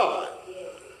sort God.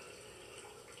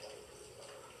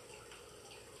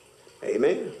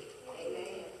 Amen.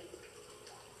 Amen.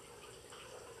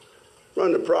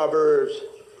 Run to Proverbs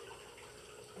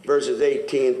verses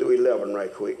 18 through 11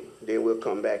 right quick. Then we'll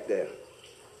come back there.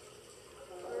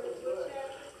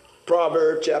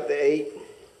 Proverbs chapter 8,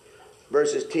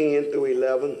 verses 10 through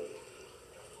 11.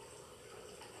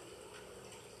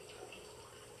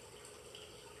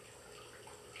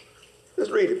 Let's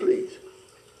read it, please.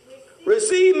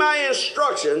 Receive my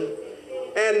instruction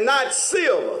and not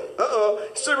silver.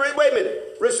 So wait a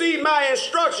minute. Receive my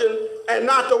instruction and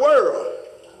not the world.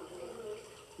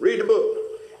 Read the book.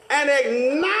 And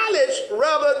acknowledge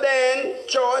rather than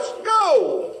choice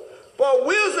gold. For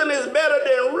wisdom is better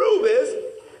than rubies,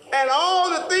 and all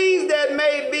the things that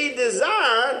may be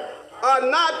desired are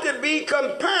not to be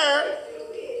compared.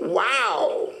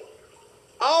 Wow.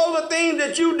 All the things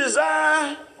that you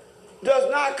desire does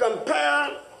not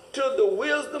compare to the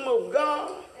wisdom of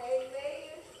God.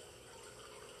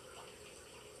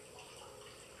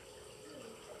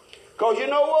 Because you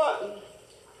know what?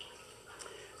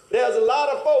 There's a lot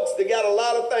of folks that got a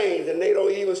lot of things and they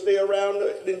don't even stay around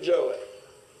to enjoy it.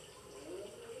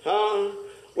 Huh?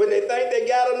 When they think they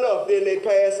got enough, then they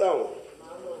pass on.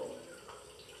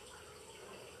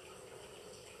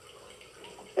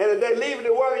 And if they leave it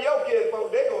to one of your kids,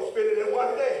 folks, they're going to spend it in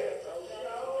one day.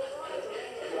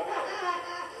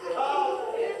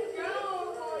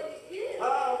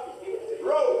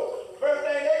 Rose, first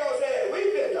thing they're going to say is,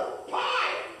 we've been to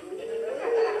party.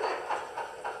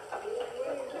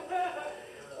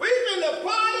 We've been to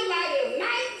party like it's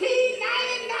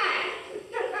 1999.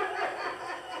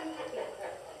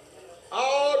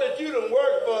 All that you done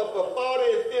worked for 40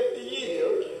 and 50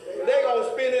 years, they're going to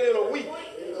spend it in a week.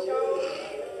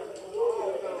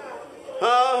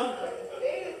 Huh?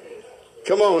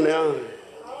 Come on now.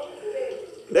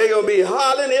 They're going to be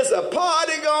hollering, it's a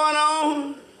party going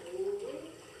on.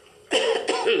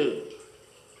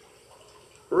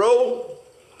 Ro,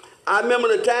 I remember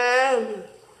the time,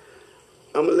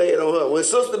 I'm going to lay it on her, when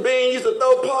Sister Beene used to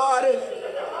throw parties.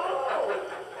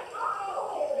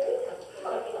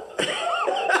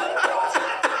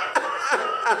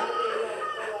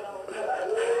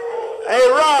 Hey,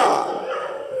 Rob,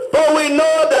 before we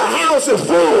know it, the house is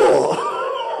full.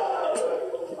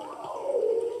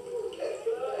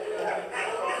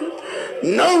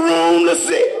 No room to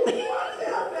sit.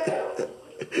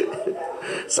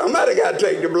 Somebody got to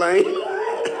take the blame.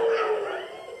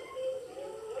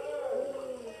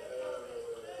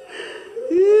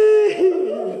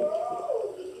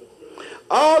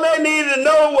 All they needed to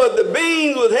know was the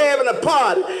Beans was having a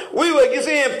party. We were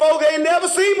seeing folk they ain't never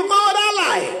seen before in our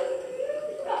life.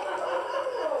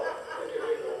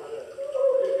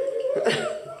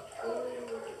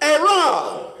 Hey,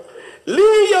 Rob,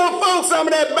 leave your folks some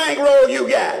of that bankroll you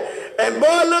got. And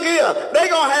boy, look here, they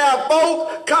going to have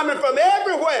folks coming from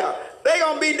everywhere. They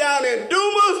going to be down in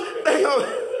Dumas. They gonna...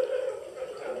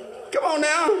 Come on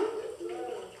now.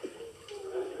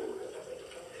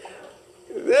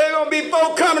 They're going to be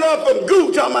folk coming up from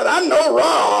Goo talking about, I know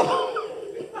Rob.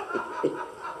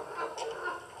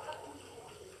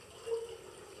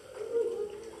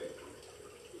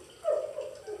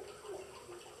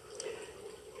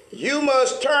 You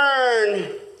must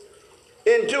turn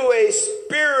into a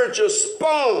spiritual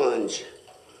sponge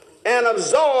and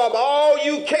absorb all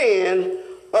you can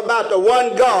about the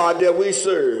one God that we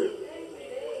serve.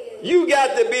 You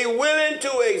got to be willing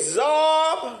to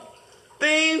absorb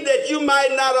things that you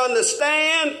might not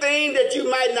understand, things that you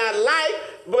might not like,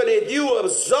 but if you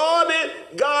absorb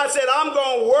it, God said, I'm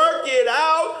going to work it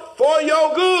out for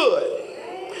your good.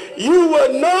 You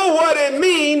will know what it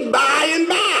means by and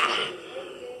by.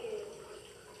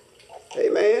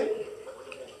 Amen.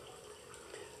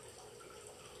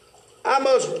 I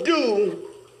must do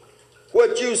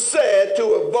what you said to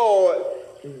avoid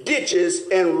ditches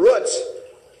and ruts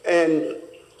and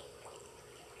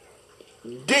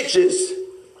ditches,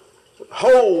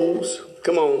 holes,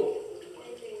 come on,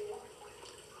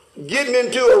 getting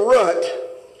into a rut,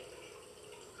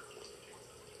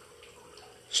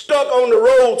 stuck on the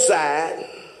roadside.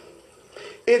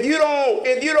 If you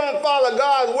don't follow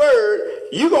God's word,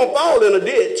 you're going to fall in a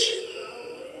ditch.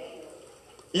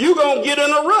 You're going to get in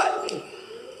a rut.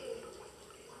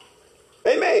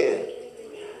 Amen.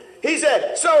 He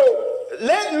said, so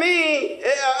let me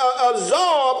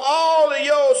absorb all of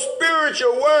your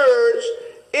spiritual words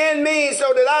in me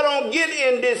so that I don't get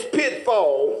in this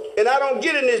pitfall and I don't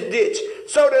get in this ditch,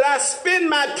 so that I spend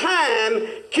my time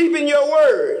keeping your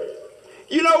word.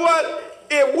 You know what?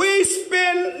 If we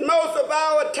spend most of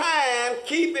our time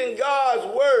keeping God's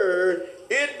word,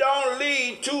 it don't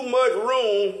leave too much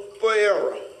room for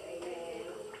error.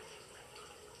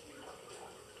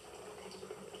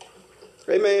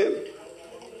 Amen.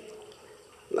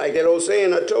 Like that old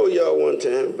saying I told y'all one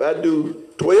time, if I do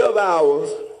 12 hours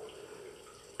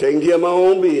taking care of my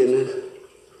own business,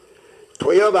 12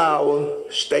 12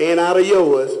 hours, staying out of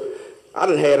yours, I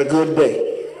done had a good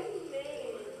day.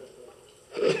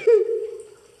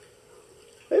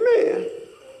 Amen.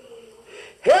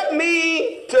 Help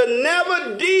me to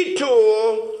never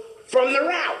detour from the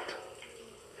route.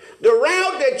 The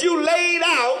route that you laid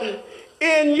out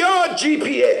in your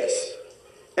GPS.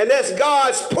 And that's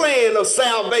God's plan of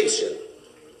salvation.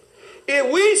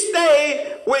 If we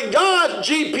stay with God's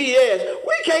GPS,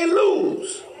 we can't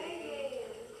lose.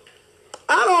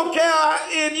 I don't care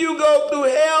if you go through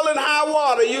hell and high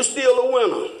water, you're still a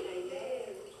winner.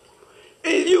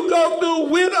 If you go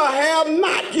through win or have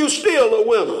not, you're still a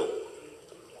winner.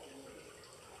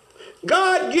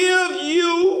 God gives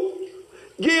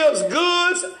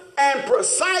goods and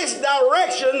precise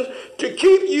directions to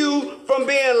keep you from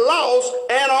being lost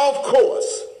and off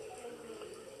course.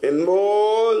 And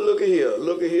more, look at here,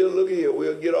 look at here, look at here.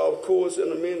 We'll get off course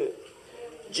in a minute.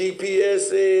 GPS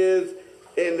says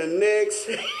in the next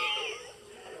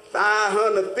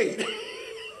 500 feet,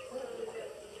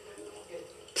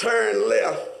 turn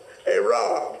left. Hey,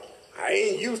 Rob, I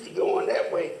ain't used to going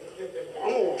that way. I'm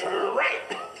going to turn right.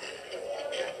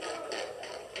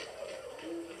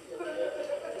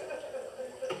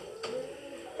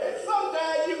 And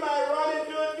sometimes you might run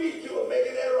into a detour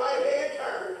making that right-hand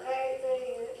turn.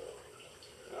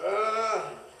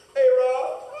 Hey,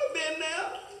 Rob, I've been there.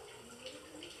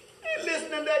 Ain't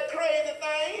listening to that crazy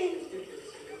thing.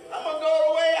 I'm going to go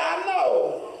the way I know.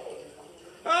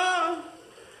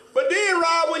 But then,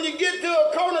 Rob, when you get to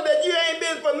a corner that you ain't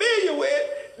been familiar with,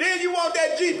 then you want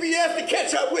that GPS to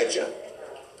catch up with you.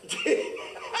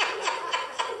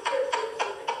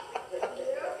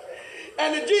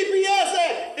 And the GPS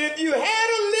said, if you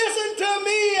hadn't listened to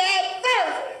me at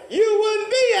first, you wouldn't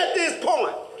be at this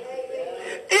point.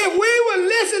 If we would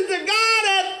listen to God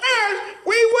at first,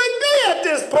 we wouldn't be at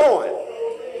this point.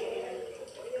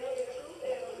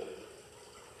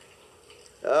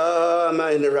 Am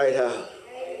I in the right house?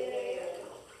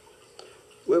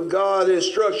 With God's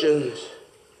instructions,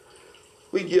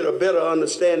 we get a better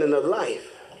understanding of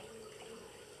life.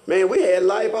 Man, we had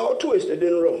life all twisted,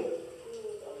 didn't we?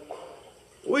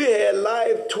 We had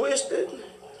life twisted,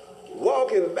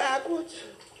 walking backwards,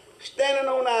 standing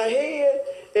on our head,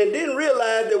 and didn't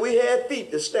realize that we had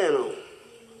feet to stand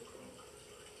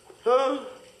on.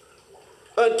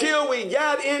 Until we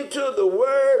got into the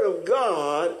Word of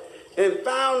God and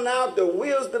found out the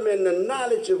wisdom and the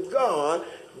knowledge of God,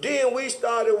 then we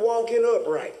started walking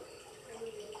upright.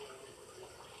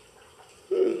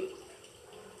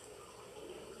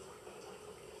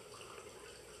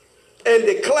 And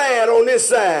declared on this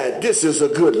side, this is a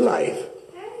good life.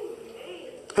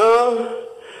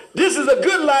 This is a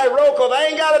good life, bro, because I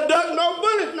ain't got to duck no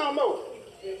bullets no more.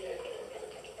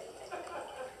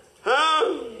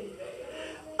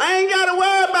 I ain't got to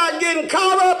worry about getting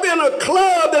caught up in a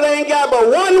club that ain't got but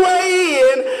one way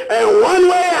in and one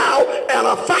way out, and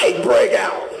a fight break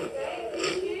out.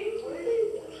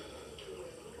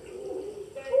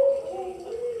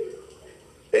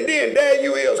 And then there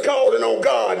you is calling on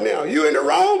God now. You in the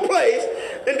wrong place,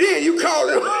 and then you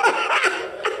calling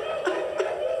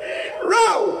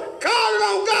calling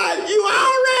on God. You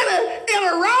already in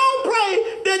a wrong place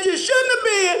that you shouldn't have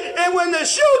been, and when the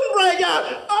shooting break out,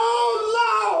 oh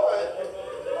Lord,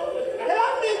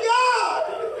 help me God,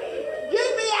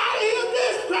 get me out of here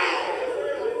this time.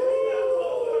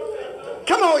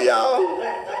 Come on, y'all.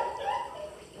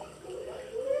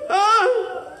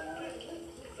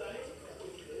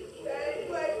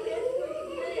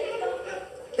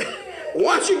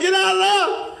 Once you get out of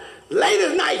there, late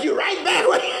at night, you right back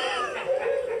with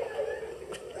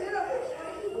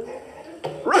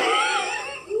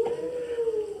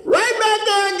right back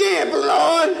there again,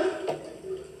 Lord.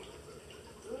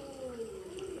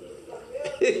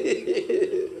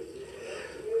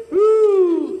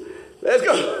 Woo. Let's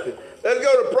go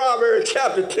to Proverbs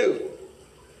chapter 2.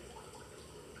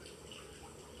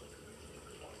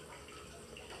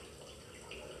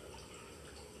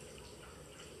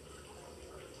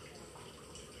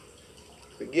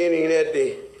 Beginning at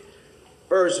the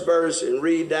first verse and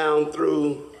read down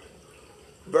through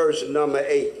verse number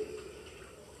 8.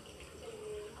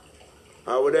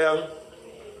 Are we there?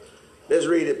 Let's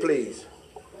read it, please.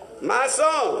 My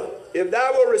son, if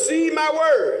thou wilt receive my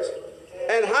words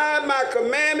and hide my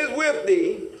commandments with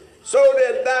thee, so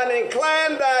that thou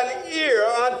incline thine ear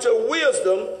unto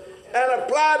wisdom and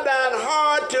apply thine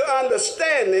heart to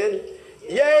understanding,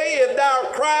 yea, if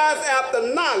thou criest after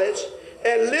knowledge,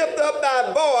 and lift up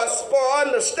thy voice for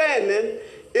understanding,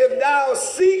 if thou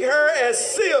seek her as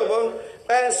silver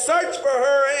and search for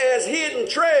her as hidden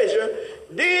treasure,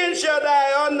 then shall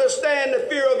thou understand the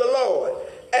fear of the Lord,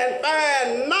 and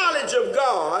find knowledge of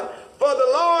God. For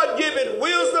the Lord giveth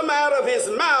wisdom, out of his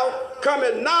mouth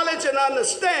cometh knowledge and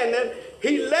understanding.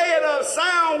 He layeth up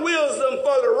sound wisdom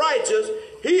for the righteous.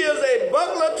 He is a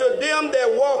buckler to them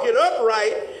that walk it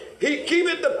upright. He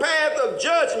keepeth the path of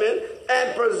judgment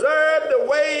and preserve the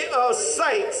way of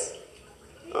saints.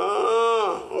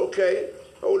 Okay.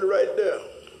 Hold it right there.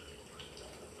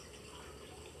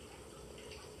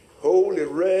 Hold it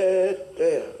right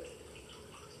there.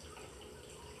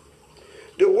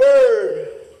 The word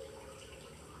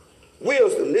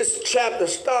wisdom. This chapter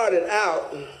started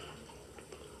out.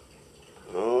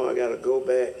 I got to go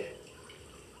back.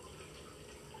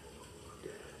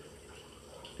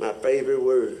 My favorite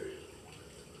word.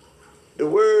 The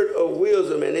word of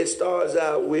wisdom, and it starts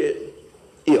out with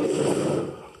if.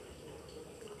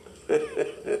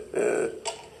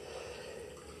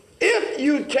 If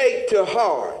you take to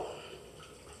heart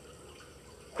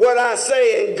what I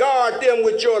say and guard them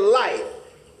with your life,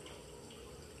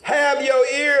 have your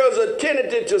ears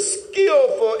attentive to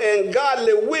skillful and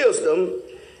godly wisdom,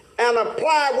 and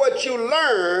apply what you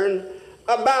learn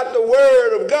about the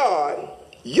word of God,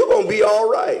 you're going to be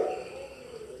all right.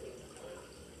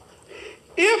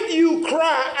 If you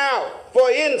cry out for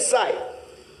insight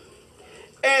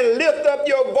and lift up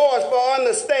your voice for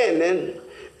understanding,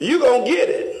 you're going to get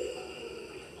it.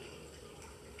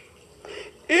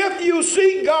 If you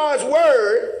seek God's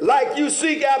word like you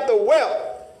seek after wealth,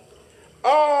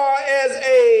 or as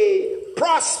a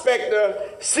prospector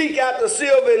seek after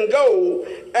silver and gold,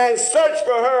 and search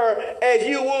for her as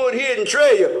you would hidden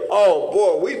treasure, oh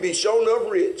boy, we'd be shown up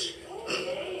rich.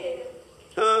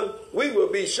 We will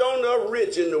be shown up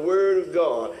rich in the word of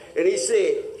God. And he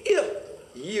said, if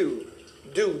you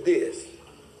do this,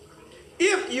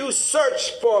 if you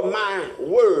search for my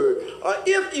word, or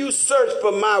if you search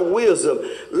for my wisdom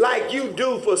like you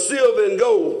do for silver and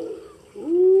gold,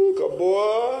 ooh,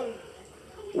 boy,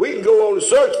 we can go on and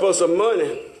search for some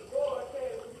money.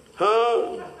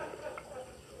 Come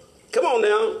on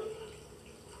now.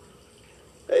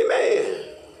 Amen.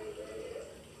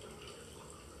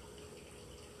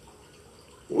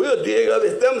 We'll dig up.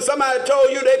 If somebody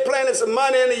told you they planted some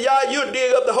money in the yard, you'll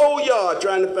dig up the whole yard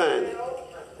trying to find it.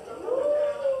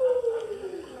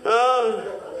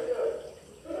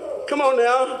 Come on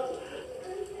now.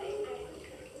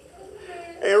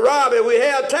 And Rob, if we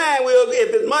have time,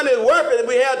 if the money is worth it, if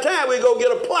we have time, we'll go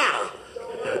get a plow.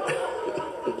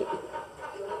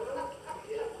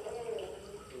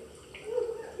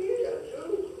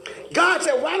 God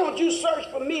said, why don't you search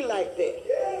for me like that?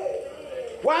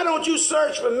 Why don't you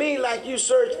search for me like you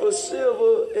search for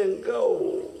silver and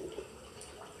gold?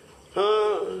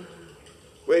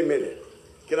 Wait a minute.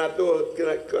 Can I throw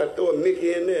a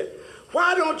Mickey in there?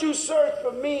 Why don't you search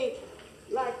for me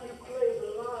like you play the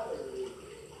lottery?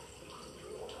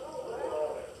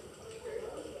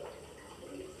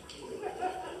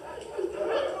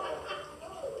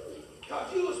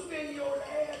 Because you will spend your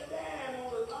last dime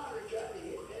on the lottery trying to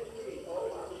hit that ring.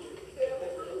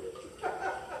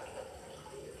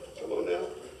 Come on now.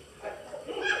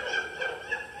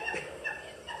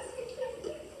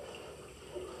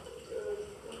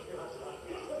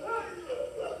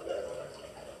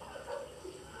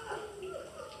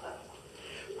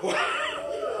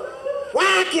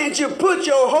 Why can't you put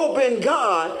your hope in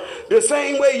God the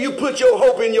same way you put your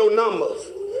hope in your numbers?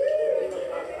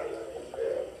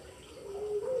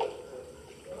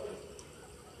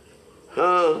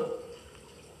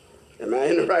 Am I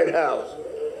in the right house?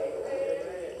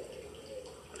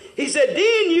 He said,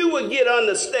 then you will get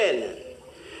understanding.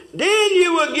 Then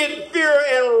you will get fear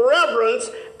and reverence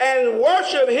and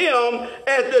worship him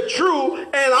as the true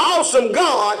and awesome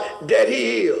God that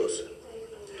he is.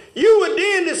 You will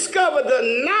then discover the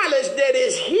knowledge that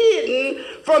is hidden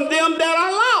from them that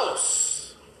are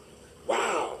lost.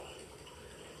 Wow.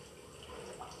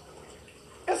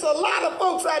 There's a lot of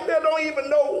folks out there don't even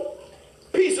know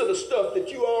a piece of the stuff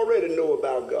that you already know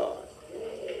about God.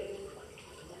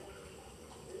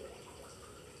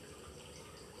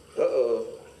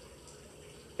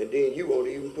 And then you won't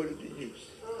even put it to use.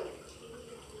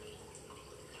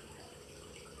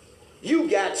 You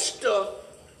got stuff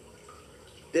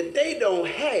that they don't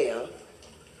have,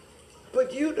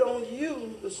 but you don't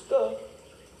use the stuff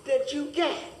that you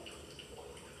got.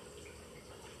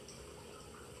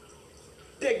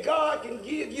 That God can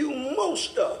give you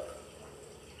most of.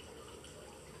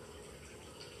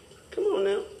 Come on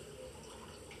now.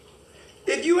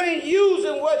 If you ain't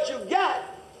using what you got,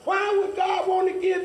 why would God want to give